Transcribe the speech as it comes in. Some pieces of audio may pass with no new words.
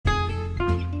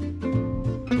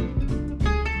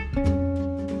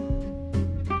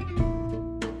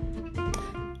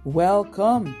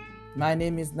Welcome. My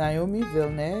name is Naomi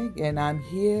Villeneuve, and I'm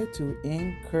here to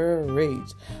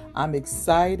encourage. I'm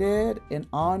excited and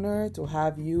honored to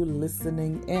have you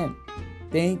listening in.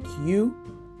 Thank you.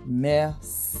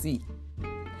 Merci.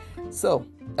 So,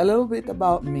 a little bit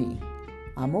about me.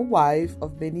 I'm a wife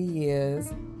of many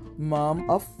years, mom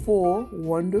of 4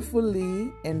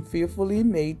 wonderfully and fearfully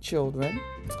made children.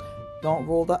 Don't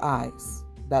roll the eyes.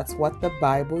 That's what the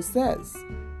Bible says.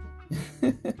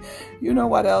 You know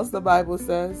what else the Bible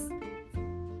says?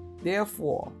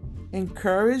 Therefore,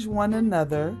 encourage one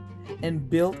another and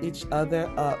build each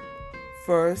other up.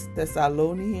 1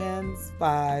 Thessalonians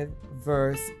 5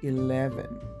 verse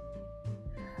 11.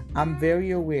 I'm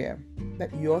very aware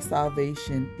that your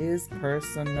salvation is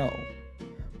personal,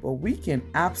 but we can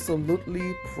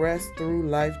absolutely press through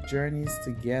life journeys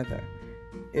together.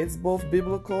 It's both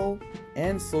biblical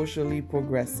and socially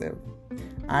progressive.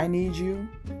 I need you,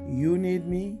 you need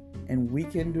me, and we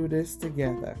can do this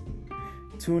together.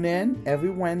 Tune in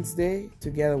every Wednesday to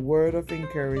get a word of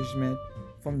encouragement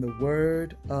from the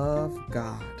Word of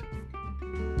God.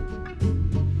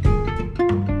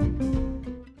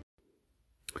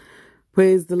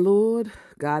 Praise the Lord.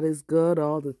 God is good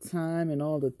all the time, and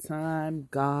all the time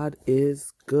God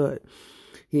is good.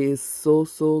 He is so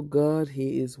good.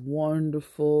 He is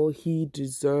wonderful. He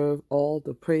deserves all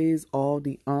the praise, all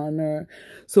the honor.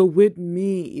 So with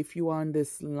me, if you are on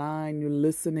this line, you're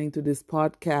listening to this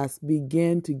podcast,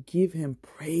 begin to give him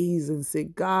praise and say,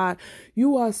 God,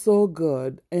 you are so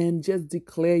good. And just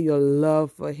declare your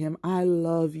love for him. I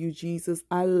love you, Jesus.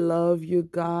 I love you,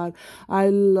 God. I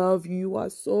love you. You are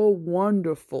so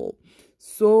wonderful.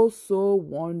 So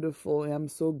wonderful. I'm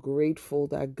so grateful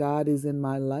that God is in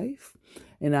my life.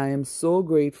 And I am so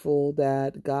grateful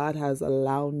that God has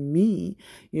allowed me,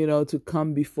 to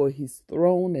come before his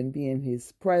throne and be in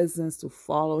his presence, to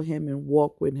follow him and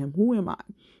walk with him. Who am I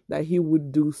that he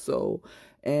would do so?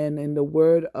 And in the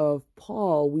word of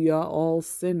Paul, we are all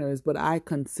sinners, but I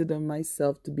consider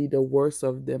myself to be the worst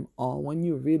of them all. When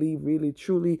you really,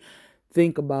 truly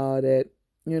think about it,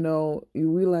 we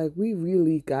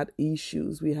really got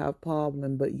issues. We have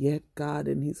problems, but yet God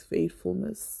in his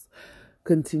faithfulness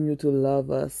continue to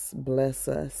love us, bless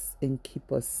us, and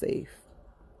keep us safe.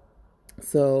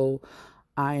 So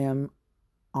I am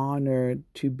honored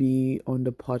to be on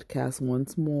the podcast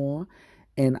once more,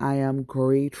 and I am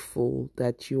grateful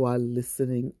that you are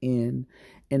listening in.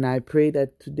 And I pray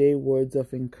that today's words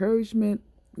of encouragement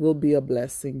will be a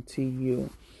blessing to you.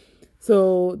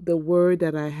 So the word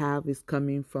that I have is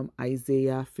coming from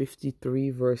Isaiah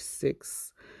 53 verse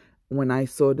 6. When I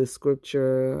saw the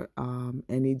scripture and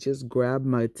it just grabbed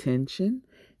my attention,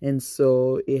 and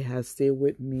so it has stayed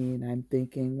with me, and I'm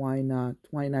thinking, why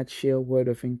not share a word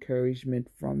of encouragement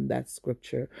from that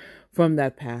scripture, from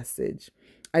that passage.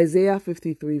 Isaiah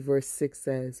 53 verse 6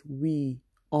 says, we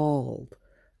all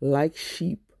like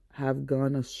sheep have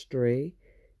gone astray.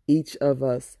 Each of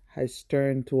us has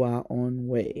turned to our own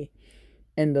way,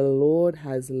 and the Lord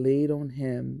has laid on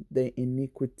him the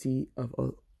iniquity of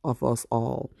us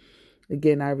all.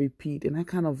 Again, I repeat, and I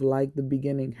kind of like the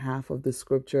beginning half of the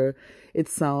scripture. It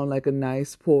sounds like a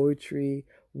nice poetry.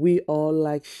 We all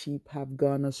like sheep have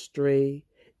gone astray.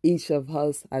 Each of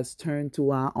us has turned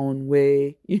to our own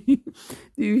way. Do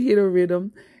you hear the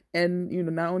rhythm? And,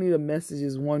 not only the message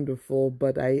is wonderful,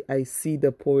 but I see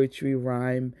the poetry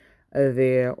rhyme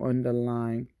there on the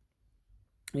line.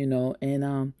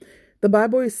 And the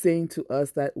Bible is saying to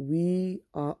us that we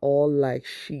are all like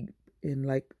sheep. And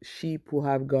like sheep who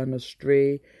have gone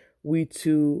astray, we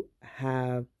too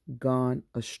have gone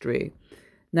astray.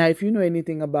 Now, if you know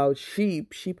anything about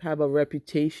sheep have a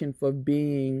reputation for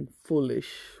being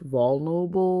foolish,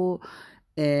 vulnerable,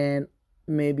 and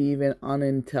maybe even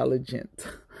unintelligent.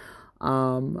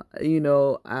 It's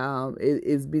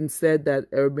been said that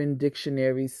Urban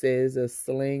Dictionary says a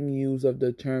slang use of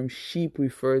the term sheep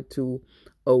referred to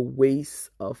a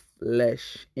waste of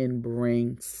flesh and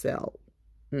brain cell.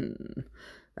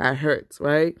 That hurts,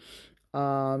 right?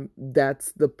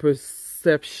 That's the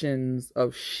perceptions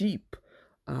of sheep.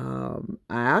 I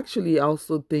actually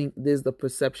also think there's the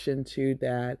perception too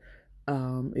that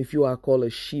if you are called a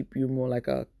sheep, you're more like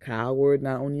a coward.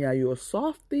 Not only are you a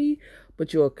softie,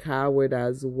 but you're a coward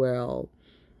as well.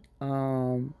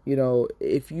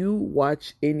 If you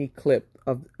watch any clip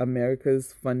of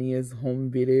America's Funniest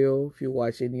Home Video, if you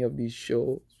watch any of these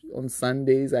shows on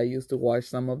Sundays, I used to watch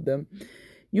some of them.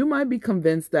 You might be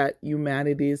convinced that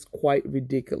humanity is quite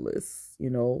ridiculous,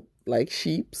 like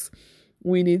sheeps.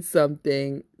 We need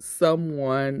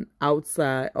someone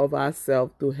outside of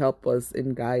ourselves to help us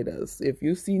and guide us. If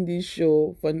you've seen this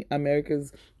show,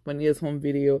 America's Funniest Home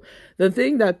Video, the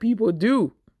thing that people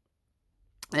do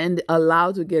and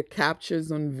allowed to get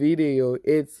captures on video.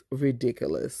 It's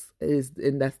ridiculous.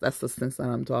 And that's the sense that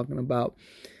I'm talking about.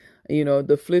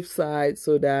 The flip side,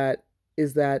 so that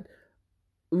is that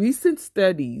recent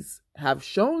studies have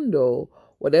shown, though,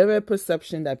 whatever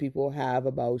perception that people have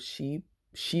about sheep,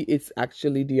 it's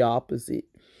actually the opposite.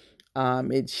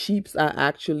 Sheeps are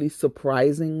actually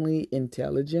surprisingly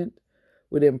intelligent,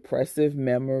 with impressive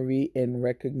memory and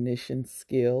recognition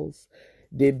skills.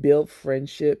 They build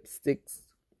friendship, stick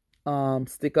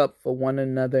up for one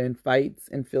another in fights,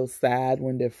 and feel sad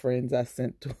when their friends are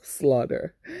sent to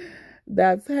slaughter.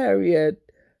 That's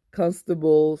Harriet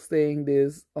Constable saying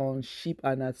this on Sheep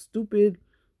Are Not Stupid,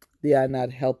 They Are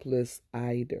Not Helpless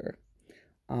Either.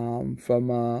 From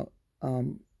a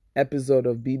episode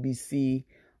of BBC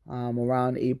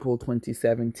around April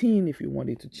 2017, if you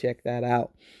wanted to check that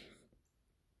out.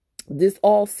 This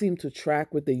all seemed to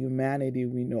track with the humanity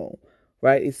we know,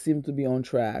 right? It seemed to be on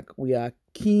track. We are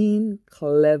keen,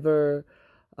 clever,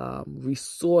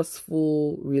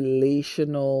 resourceful,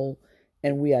 relational,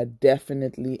 and we are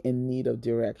definitely in need of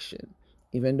direction.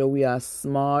 Even though we are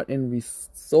smart and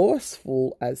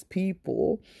resourceful as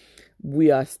people, we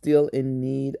are still in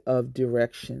need of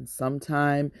direction.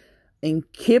 Sometimes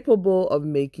incapable of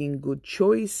making good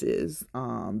choices,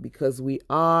 because we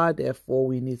are, therefore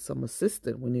we need some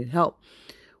assistance. We need help.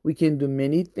 We can do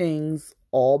many things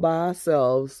all by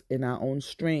ourselves in our own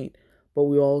strength, but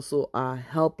we also are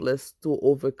helpless to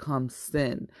overcome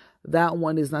sin. That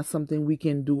one is not something we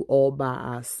can do all by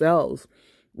ourselves.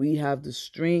 We have the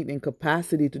strength and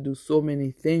capacity to do so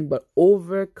many things, but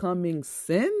overcoming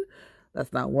sin,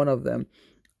 that's not one of them.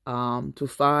 To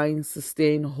find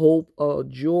sustained hope or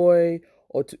joy,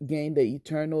 or to gain the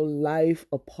eternal life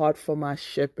apart from our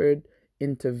shepherd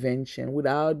intervention,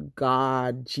 without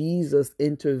God, Jesus,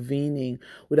 intervening,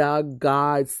 without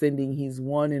God sending his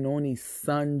one and only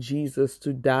son, Jesus,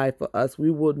 to die for us,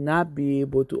 we would not be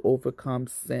able to overcome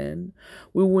sin.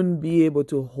 We wouldn't be able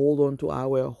to hold on to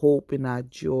our hope and our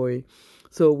joy.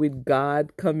 So with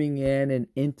God coming in and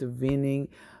intervening,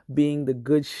 being the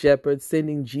good shepherd,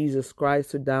 sending Jesus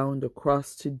Christ to down the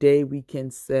cross, today we can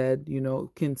say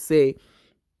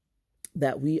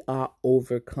that we are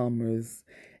overcomers.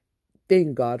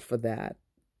 Thank God for that.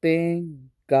 Thank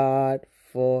God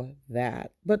for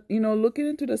that. But looking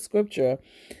into the scripture,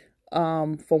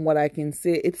 from what I can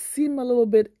say, it seemed a little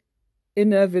bit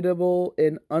inevitable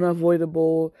and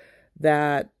unavoidable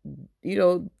that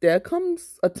there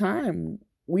comes a time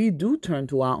we do turn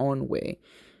to our own way.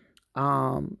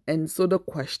 And so the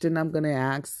question I'm going to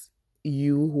ask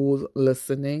you who's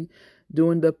listening,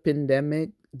 during the pandemic,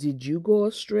 did you go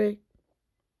astray?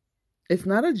 It's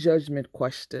not a judgment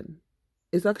question.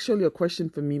 It's actually a question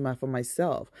for me, for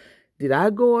myself. Did I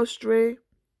go astray?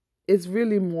 It's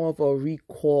really more of a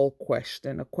recall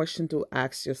question, a question to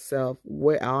ask yourself,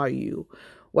 where are you?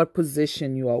 What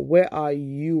position you are? Where are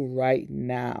you right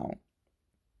now?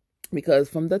 Because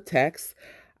from the text,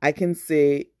 I can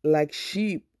say, like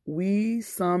sheep, we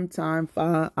sometimes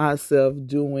find ourselves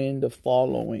doing the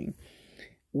following.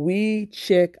 We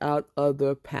check out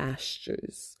other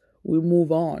pastures. We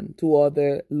move on to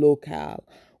other locale.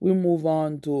 We move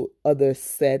on to other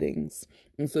settings.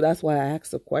 And so that's why I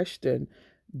asked the question,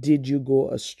 did you go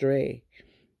astray?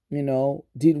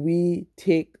 Did we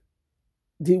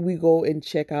go and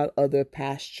check out other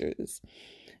pastures?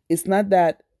 It's not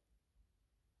that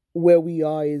where we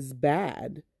are is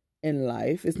bad in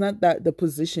life. It's not that the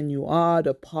position you are,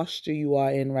 the posture you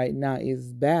are in right now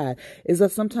is bad. It's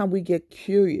that sometimes we get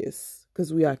curious,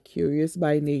 because we are curious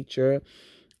by nature.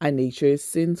 Our nature is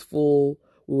sinful.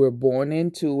 We were born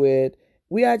into it.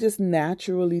 We are just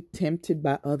naturally tempted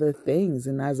by other things.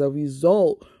 And as a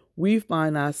result, we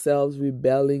find ourselves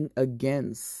rebelling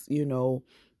against, the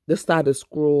status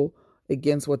quo,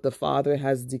 against what the Father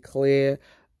has declared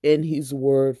in his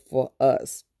word for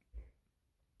us.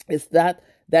 It's that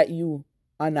you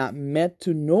are not meant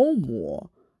to know more.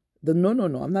 No.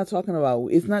 I'm not talking about,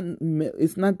 it's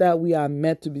not that we are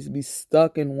meant to be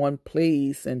stuck in one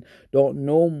place and don't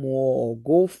know more or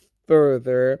go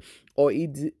further or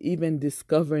even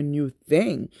discover a new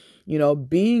thing.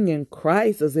 Being in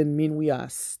Christ doesn't mean we are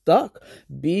stuck.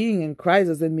 Being in Christ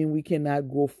doesn't mean we cannot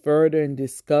go further and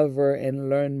discover and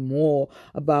learn more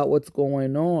about what's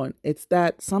going on. It's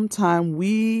that sometimes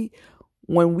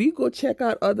when we go check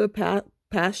out other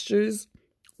pastures,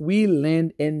 we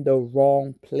land in the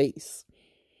wrong place,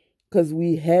 because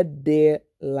we head there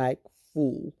like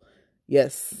fool.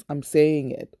 Yes, I'm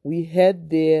saying it. We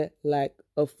head there like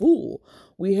a fool.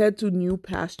 We head to new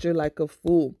pasture like a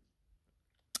fool.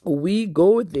 We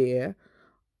go there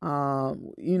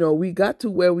we got to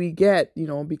where we get,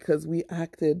 because we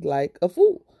acted like a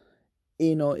fool.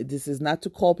 This is not to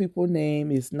call people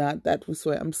name. It's not that we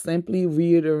swear. I'm simply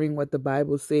reiterating what the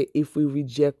Bible says. If we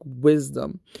reject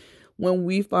wisdom, when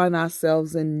we find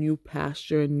ourselves in new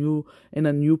pasture, in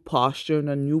a new posture, in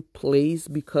a new place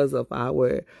because of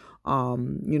our,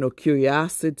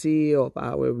 curiosity, of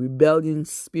our rebellion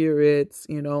spirits,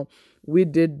 we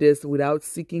did this without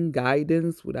seeking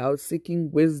guidance, without seeking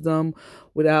wisdom,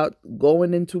 without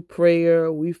going into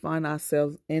prayer. We find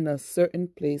ourselves in a certain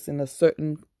place, in a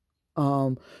certain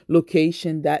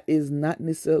location that is not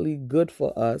necessarily good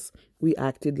for us. We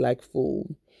acted like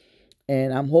fools.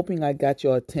 And I'm hoping I got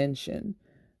your attention,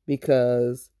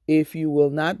 because if you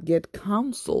will not get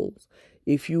counsels,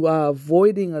 if you are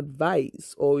avoiding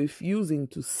advice or refusing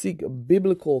to seek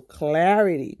biblical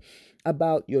clarity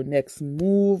about your next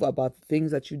move, about the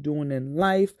things that you're doing in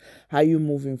life, how you're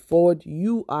moving forward,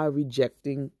 you are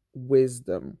rejecting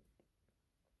wisdom.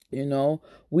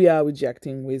 We are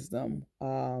rejecting wisdom.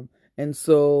 And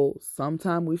so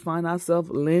sometimes we find ourselves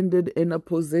landed in a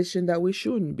position that we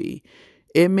shouldn't be.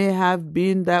 It may have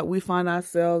been that we find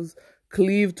ourselves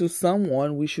cleaved to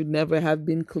someone we should never have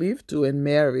been cleaved to in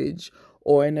marriage,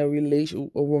 or in a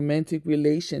romantic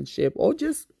relationship, or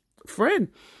just friends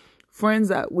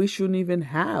that we shouldn't even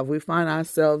have. We find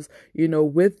ourselves,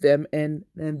 with them, and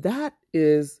that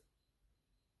is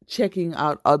checking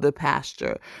out other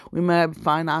pasture. We might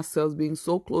find ourselves being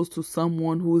so close to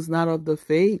someone who is not of the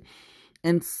faith,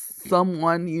 and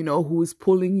someone, who is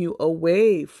pulling you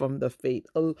away from the faith,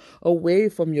 away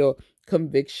from your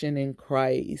conviction in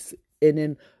Christ. And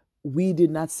then we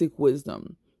did not seek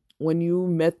wisdom. When you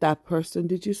met that person,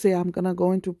 did you say, I'm going to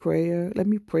go into prayer? Let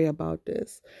me pray about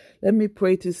this. Let me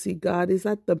pray to see, God, is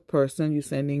that the person you're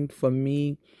sending for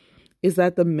me? Is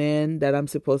that the man that I'm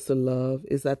supposed to love?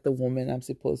 Is that the woman I'm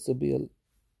supposed to be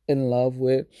in love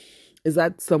with? Is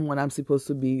that someone I'm supposed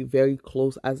to be very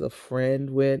close as a friend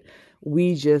with?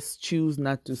 We just choose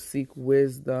not to seek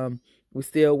wisdom. We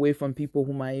stay away from people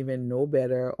who might even know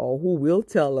better, or who will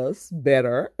tell us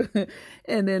better.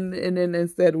 and then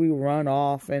instead we run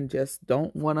off and just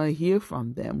don't want to hear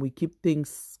from them. We keep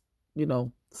things,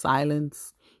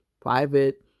 silence,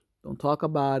 private. Don't talk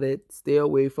about it. Stay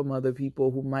away from other people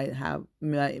who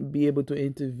might be able to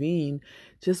intervene,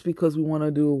 just because we want to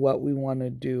do what we want to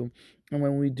do. And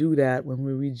when we do that, when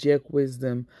we reject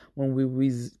wisdom, when we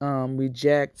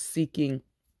reject seeking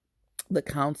the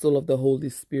counsel of the Holy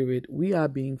Spirit, we are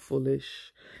being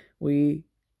foolish. We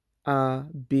are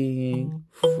being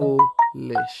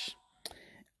foolish.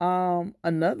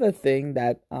 Another thing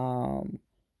that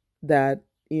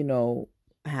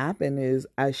happen is,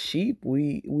 as sheep,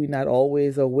 we not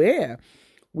always aware.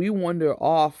 We wander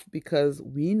off because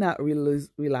we not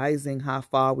realizing how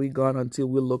far we gone, until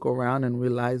we look around and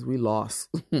realize we lost.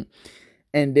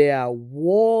 And there are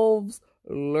wolves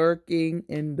lurking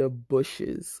in the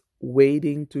bushes,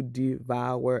 waiting to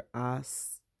devour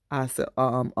us.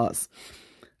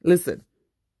 Listen,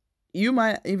 you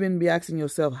might even be asking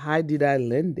yourself, how did I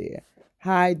land there?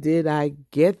 How did I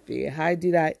get there? How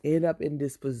did I end up in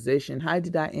this position? How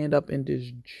did I end up in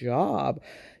this job?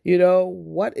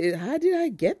 How did I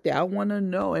get there? I want to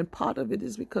know. And part of it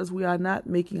is because we are not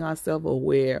making ourselves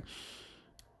aware.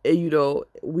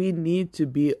 We need to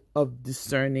be of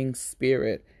discerning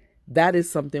spirit. That is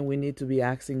something we need to be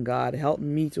asking God. Help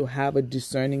me to have a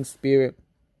discerning spirit,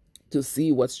 to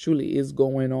see what's truly is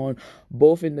going on,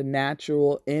 both in the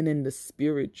natural and in the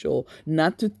spiritual.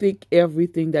 Not to think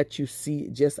everything that you see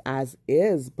just as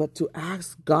is, but to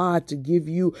ask God to give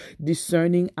you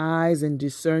discerning eyes and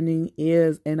discerning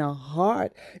ears, and a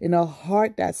heart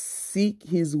that seek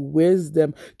his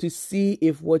wisdom, to see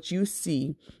if what you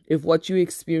see, if what you're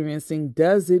experiencing,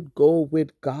 does it go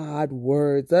with God's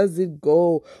words? Does it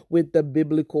go with the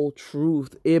biblical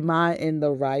truth? Am I in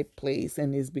the right place?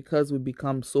 And it's because we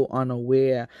become so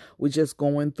unaware. We're just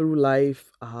going through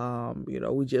life.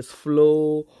 We just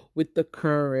flow with the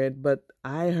current. But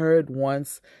I heard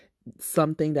once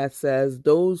something that says,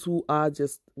 those who are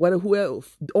just,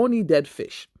 only dead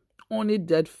fish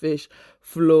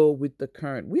flow with the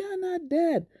current. We are not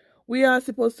dead. We are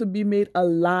supposed to be made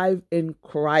alive in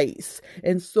Christ.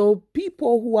 And so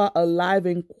people who are alive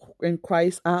in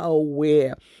Christ are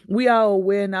aware. We are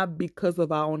aware not because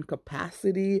of our own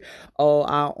capacity or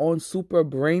our own super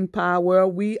brain power.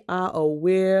 We are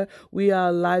aware. We are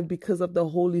alive because of the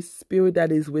Holy Spirit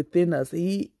that is within us.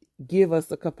 He give us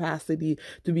the capacity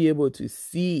to be able to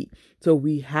see. So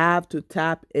we have to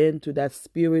tap into that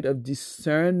spirit of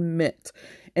discernment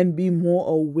and be more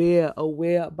aware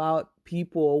about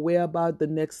people, or where about the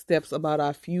next steps about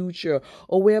our future,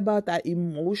 or where about that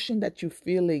emotion that you're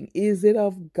feeling? Is it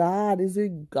of God? Is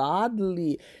it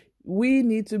godly? We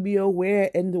need to be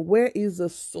aware, and where is the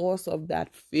source of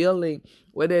that feeling?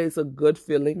 Whether it's a good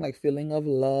feeling, like feeling of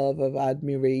love, of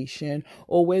admiration,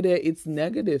 or whether it's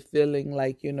negative feeling,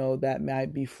 like, that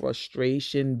might be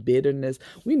frustration, bitterness.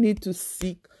 We need to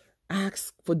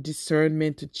ask for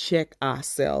discernment, to check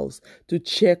ourselves, to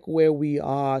check where we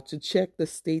are, to check the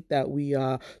state that we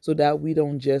are, so that we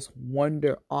don't just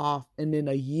wander off and then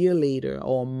a year later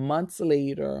or months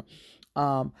later,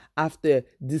 after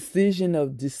decision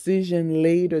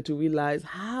later, to realize,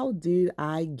 how did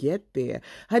I get there?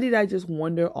 How did I just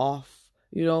wander off?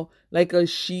 Like a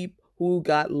sheep who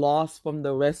got lost from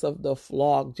the rest of the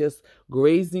flock, just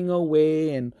grazing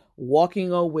away and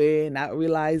walking away, not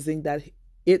realizing that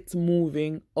it's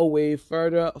moving away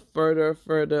further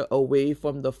away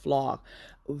from the flock,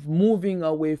 moving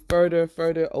away further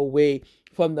away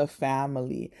from the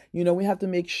family. We have to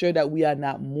make sure that we are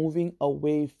not moving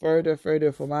away further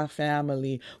from our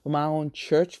family, from our own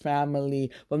church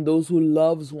family, from those who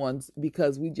loves ones,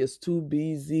 because we just too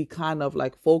busy kind of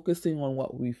like focusing on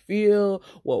what we feel,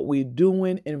 what we're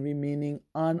doing, and remaining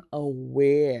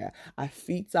unaware. Our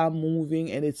feet are moving,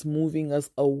 and it's moving us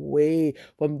away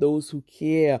from those who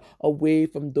care, away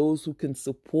from those who can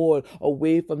support,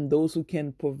 away from those who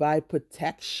can provide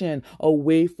protection,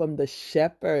 away from the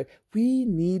shepherd. We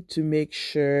need to make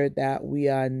sure that we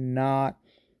are not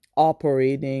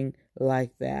operating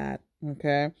like that.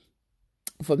 Okay.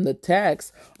 From the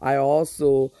text, I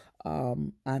also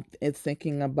I'm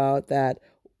thinking about that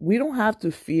we don't have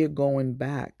to fear going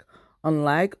back.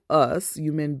 Unlike us,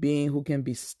 human beings who can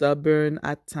be stubborn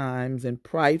at times and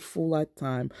prideful at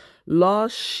times,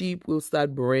 lost sheep will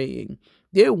start braying.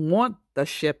 They want the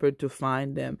shepherd to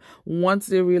find them. Once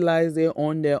they realize they're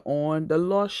on their own, the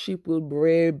lost sheep will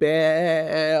bray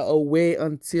away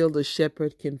until the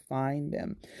shepherd can find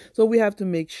them. So we have to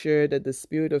make sure that the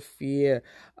spirit of fear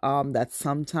that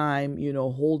sometime,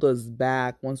 hold us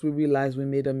back. Once we realize we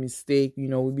made a mistake,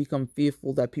 we become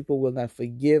fearful that people will not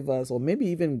forgive us, or maybe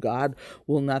even God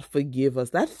will not forgive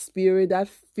us. That spirit, that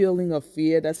feeling of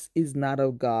fear, that is not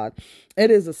of God. It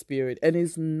is a spirit and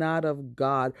is not of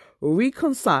God.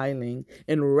 Reconciling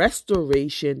and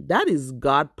restoration, that is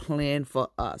God's plan for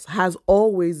us, has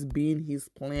always been his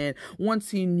plan.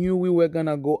 Once he knew we were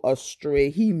gonna go astray,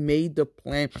 he made the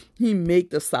plan. He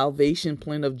made the salvation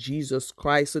plan of Jesus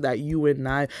Christ so that you and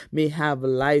I may have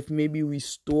life, may be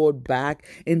restored back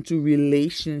into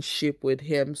relationship with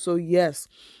him. So yes,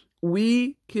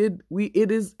 it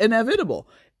is inevitable,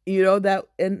 that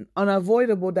and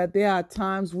unavoidable, that there are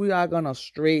times we are gonna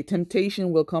stray.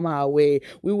 Temptation will come our way.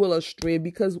 We will astray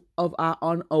because of our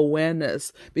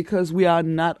unawareness, because we are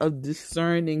not a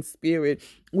discerning spirit.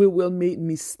 We will make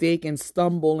mistake and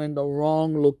stumble in the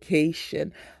wrong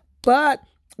location. But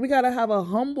we gotta have a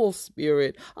humble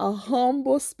spirit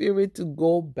to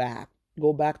go back.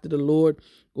 Go back to the Lord,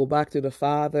 go back to the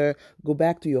Father, go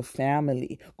back to your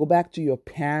family, go back to your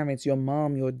parents, your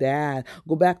mom, your dad,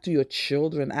 go back to your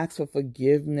children, ask for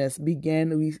forgiveness,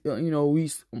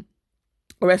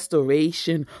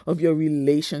 restoration of your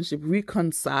relationship,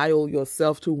 reconcile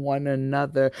yourself to one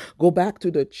another, go back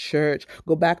to the church,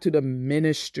 go back to the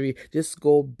ministry, just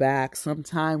go back.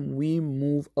 Sometimes we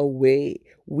move away,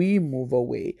 we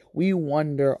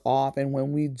wander off, and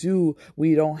when we do,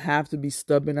 we don't have to be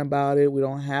stubborn about it, we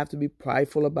don't have to be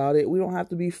prideful about it, we don't have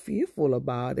to be fearful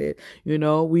about it.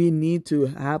 We need to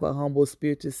have a humble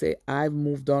spirit to say, I've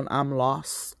moved on, I'm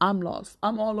lost, I'm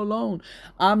all alone,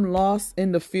 I'm lost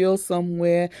in the field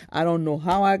somewhere. I don't know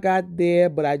how I got there,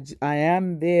 but I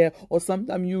am there. Or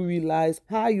sometimes you realize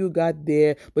how you got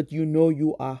there, but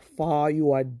you are far,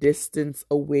 you are distance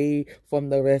away from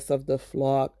the rest of the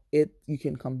flock. You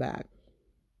can come back.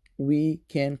 We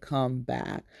can come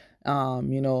back.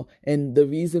 And the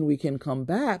reason we can come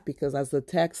back, because as the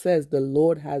text says, the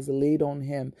Lord has laid on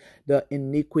him the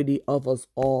iniquity of us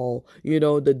all.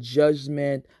 The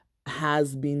judgment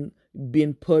has been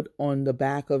put on the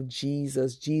back of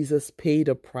Jesus. Jesus paid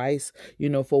a price,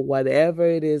 for whatever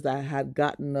it is that had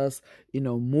gotten us,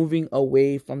 moving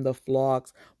away from the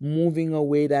flocks, moving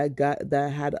away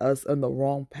that had us on the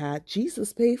wrong path.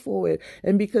 Jesus paid for it.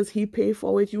 And because he paid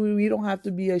for it, we don't have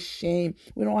to be ashamed.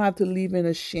 We don't have to live in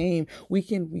a shame. We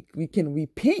can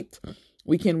repent.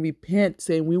 We can repent,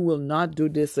 saying we will not do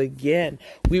this again.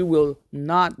 We will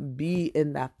not be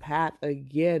in that path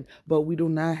again. But we do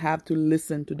not have to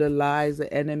listen to the lies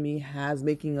the enemy has,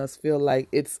 making us feel like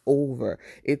it's over.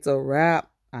 It's a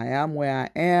wrap. I am where I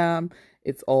am.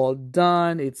 It's all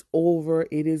done. It's over.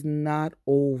 It is not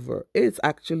over. It's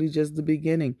actually just the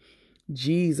beginning.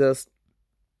 Jesus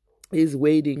is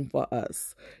waiting for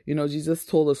us. Jesus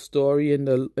told a story in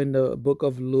the book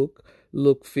of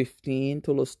Luke 15,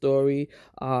 told a story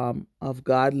of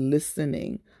God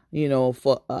listening,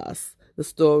 for us. The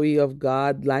story of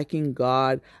God liking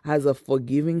God as a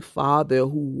forgiving father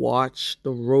who watched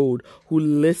the road, who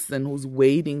listened, who's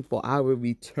waiting for our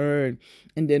return,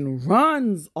 and then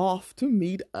runs off to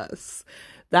meet us.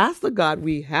 That's the God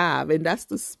we have, and that's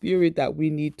the spirit that we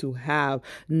need to have.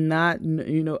 Not,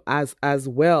 as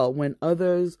well, when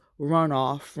others run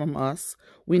off from us,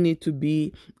 we need to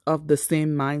be of the same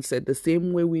mindset, the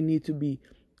same way we need to be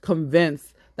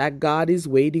convinced that God is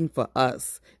waiting for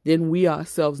us. Then we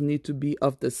ourselves need to be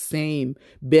of the same,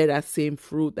 bear that same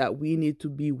fruit, that we need to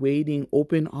be waiting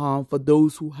open arm for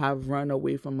those who have run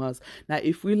away from us. Now,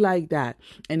 if we like that,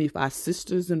 and if our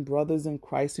sisters and brothers in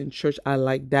Christ in church are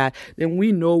like that, then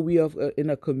we know we are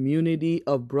in a community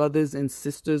of brothers and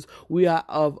sisters. We are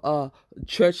of a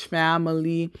church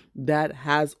family that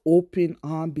has open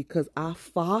arm, because our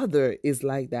Father is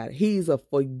like that. He is a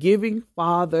forgiving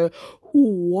Father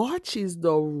who watches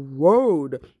the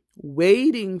road,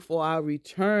 waiting for our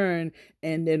return,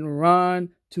 and then run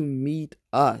to meet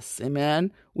us.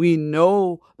 Amen. We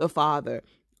know the Father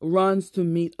runs to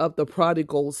meet up the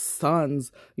prodigal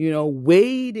sons,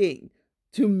 waiting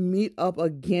to meet up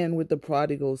again with the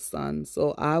prodigal son.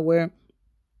 So our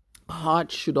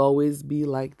heart should always be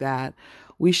like that.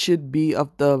 We should be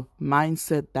of the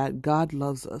mindset that God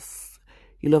loves us.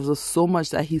 He loves us so much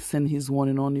that he sent his one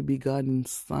and only begotten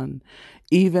son.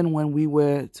 Even when we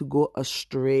were to go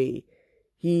astray,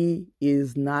 he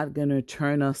is not going to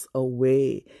turn us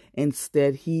away.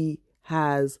 Instead, he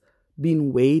has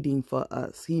been waiting for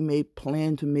us. He may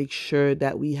plan to make sure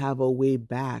that we have a way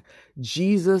back.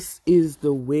 Jesus is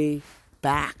the way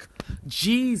back.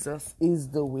 Jesus is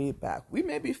the way back. We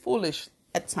may be foolish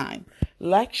at times,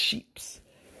 like sheeps.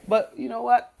 But you know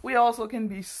what? We also can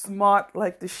be smart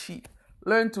like the sheep.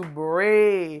 Learn to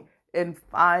bray and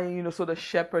find, so the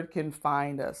shepherd can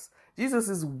find us. Jesus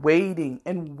is waiting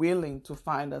and willing to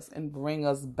find us and bring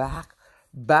us back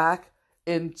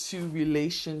into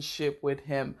relationship with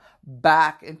him,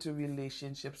 back into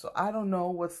relationship. So I don't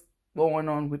know what's going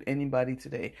on with anybody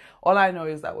today. All I know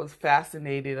is that I was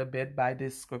fascinated a bit by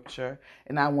this scripture,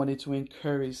 and I wanted to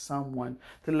encourage someone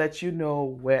to let you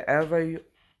know, wherever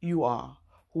you are,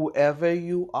 whoever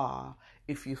you are,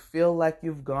 if you feel like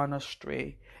you've gone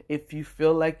astray, if you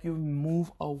feel like you've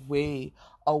moved away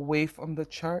from the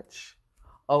church,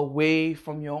 away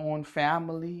from your own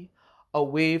family,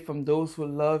 away from those who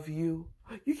love you,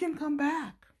 you can come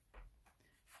back.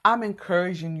 I'm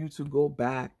encouraging you to go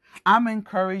back. I'm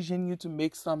encouraging you to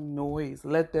make some noise.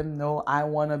 Let them know, I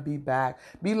want to be back.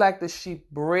 Be like the sheep.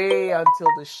 Bray until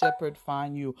the shepherd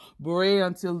find you. Bray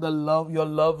until your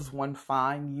loved one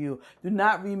find you. Do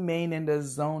not remain in the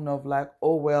zone of like,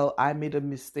 oh, well, I made a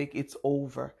mistake. It's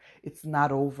over. It's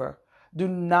not over. Do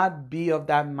not be of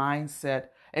that mindset.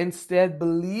 Instead,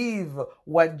 believe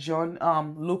what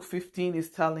Luke 15 is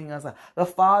telling us. The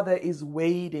Father is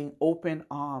waiting open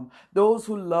arm. Those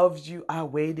who love you are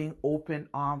waiting open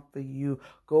arm for you.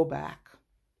 Go back.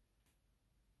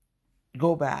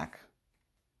 Go back.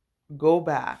 Go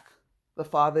back. The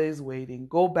Father is waiting.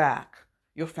 Go back.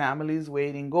 Your family is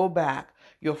waiting. Go back.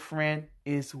 Your friend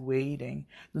is waiting.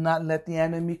 Do not let the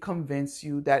enemy convince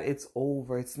you that it's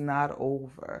over. It's not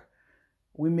over.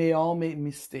 We may all make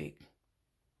mistakes.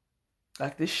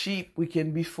 Like the sheep, we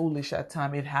can be foolish at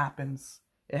times. It happens.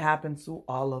 It happens to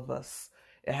all of us.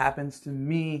 It happens to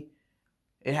me.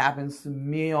 It happens to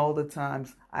me all the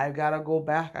times. I gotta go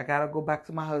back. I gotta go back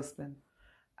to my husband.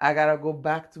 I gotta go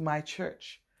back to my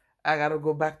church. I gotta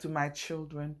go back to my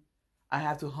children. I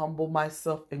have to humble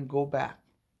myself and go back.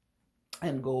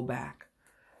 And go back.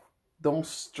 Don't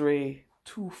stray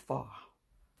too far.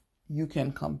 You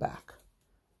can come back.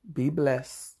 Be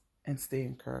blessed and stay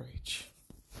encouraged.